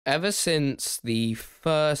Ever since the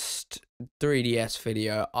first 3DS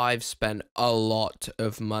video, I've spent a lot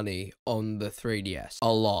of money on the 3DS.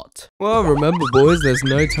 A lot. Well, remember boys, there's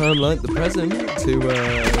no time like the present to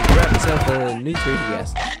grab yourself a new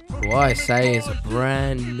 3DS. What I say is a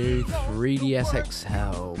brand new 3DS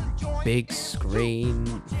XL. Big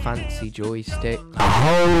screen, fancy joystick. A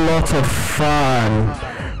whole lot of fun.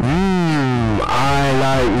 I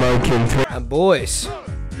like making And boys,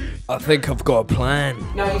 I think I've got a plan.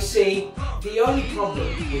 Now you see, the only problem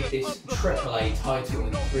with this AAA title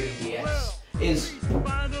in 3DS is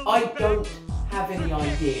I don't have any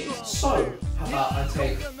ideas. So, how about I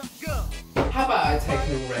take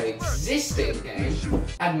an already existing game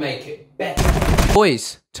and make it better?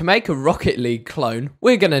 Boys, to make a Rocket League clone,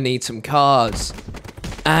 we're gonna need some cars.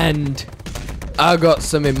 And I got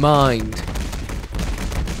some in mind.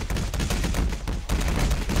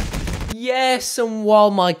 Yes, and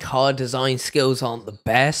while my car design skills aren't the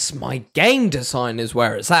best, my game design is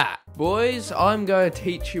where it's at. Boys, I'm going to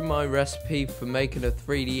teach you my recipe for making a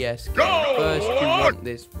 3DS game. First, you want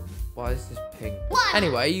this... Why is this pink?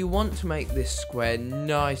 Anyway, you want to make this square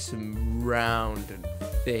nice and round and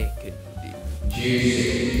thick and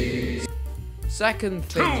juicy. Second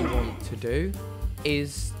thing you want to do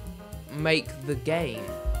is make the game.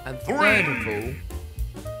 And third of all,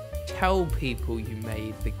 tell people you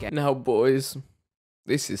made the game. Now boys,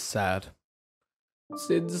 this is sad.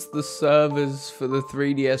 Since the servers for the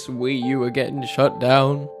 3DS Wii U are getting shut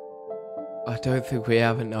down, I don't think we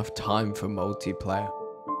have enough time for multiplayer.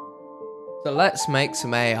 So let's make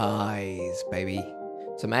some AIs, baby.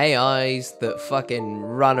 Some AIs that fucking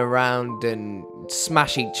run around and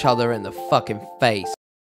smash each other in the fucking face.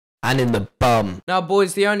 And in the bum. Now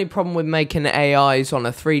boys, the only problem with making AIs on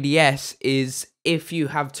a 3DS is if you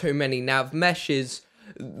have too many nav meshes,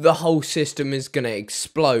 the whole system is gonna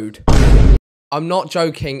explode. I'm not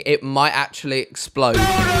joking, it might actually explode.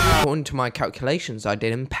 According to my calculations, I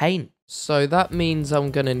did in Paint. So that means I'm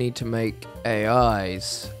gonna need to make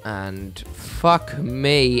AIs, and fuck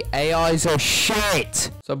me, AIs are shit!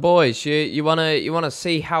 So boys, you wanna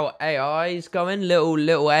see how AI is going?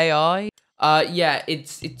 Little AI? Yeah,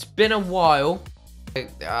 it's been a while.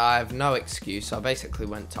 I have no excuse. I basically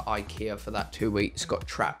went to IKEA for that 2 weeks, got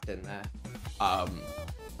trapped in there.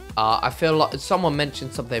 I feel like someone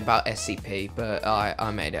mentioned something about SCP, but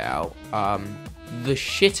I made it out. The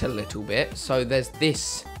shit a little bit. So there's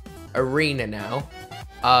this arena now.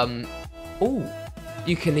 Oh,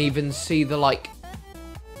 you can even see the like.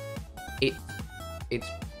 It's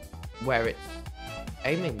where it's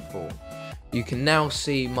aiming for. You can now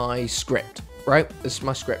see my script, right? This is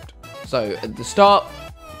my script. So at the start,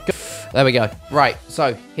 there we go. Right,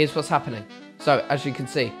 so here's what's happening. So as you can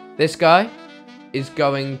see, this guy is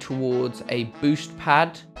going towards a boost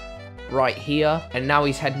pad right here, and now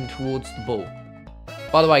he's heading towards the ball.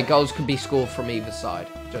 By the way, goals can be scored from either side.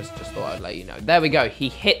 Just thought I'd let you know. There we go. He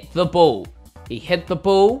hit the ball. He hit the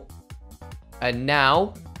ball, and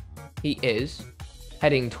now he is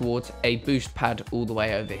heading towards a boost pad all the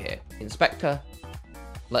way over here. Inspector,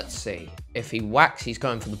 let's see. If he whacks, he's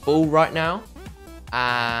going for the ball right now.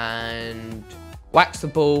 And whacks the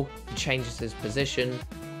ball, he changes his position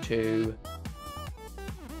to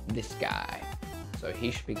this guy. So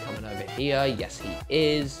he should be coming over here. Yes, he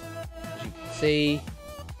is. As you can see,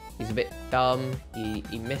 he's a bit dumb.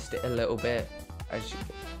 He missed it a little bit.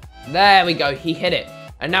 There we go, he hit it.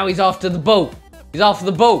 And now he's after the ball. He's after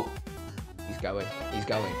the ball. He's going.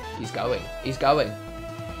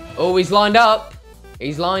 Oh, he's lined up.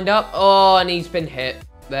 He's lined up. Oh, and he's been hit.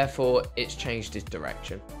 Therefore, it's changed his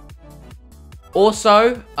direction.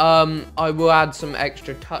 Also, I will add some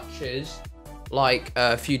extra touches, like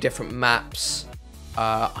a few different maps.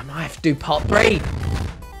 I might have to do part 3.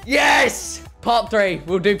 Yes! Part 3.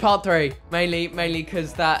 We'll do part 3. Mainly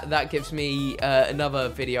because that gives me another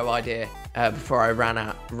video idea before I run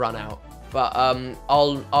out. But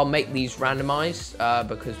I'll make these randomized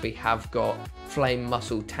because we have got flame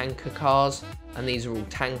muscle tanker cars, and these are all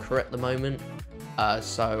tanker at the moment.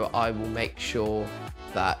 So I will make sure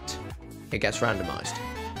that it gets randomized.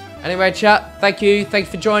 Anyway, chat, thank you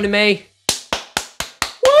for joining me.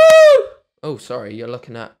 Woo! Oh, sorry, you're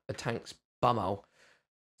looking at a tank's bumhole.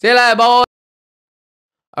 See you later, boys.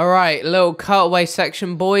 All right, little cutaway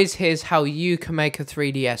section, boys. Here's how you can make a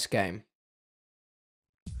 3DS game.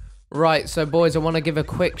 Right, so boys, I want to give a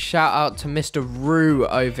quick shout out to Mr. Roo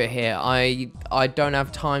over here. I don't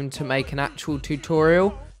have time to make an actual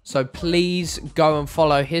tutorial, so please go and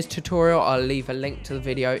follow his tutorial. I'll leave a link to the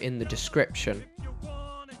video in the description.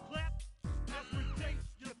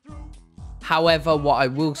 However, what I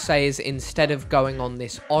will say is instead of going on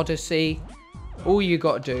this odyssey, all you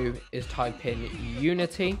got to do is type in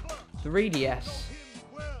Unity 3ds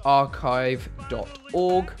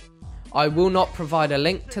archive.org. I will not provide a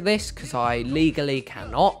link to this because I legally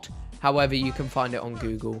cannot. However, you can find it on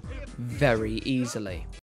Google very easily.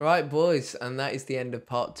 Right, boys, and that is the end of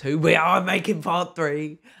part 2. We are making part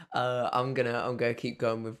 3. I'm gonna keep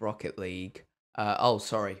going with Rocket League.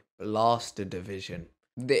 Blaster Division.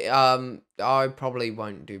 I probably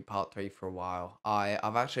won't do part 3 for a while.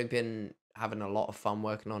 I've actually been having a lot of fun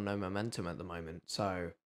working on No Momentum at the moment,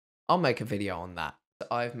 so I'll make a video on that.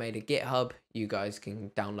 I've made a GitHub. You guys can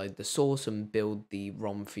download the source and build the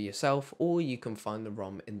ROM for yourself, or you can find the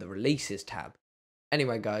ROM in the releases tab.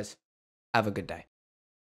 Anyway, guys, have a good day.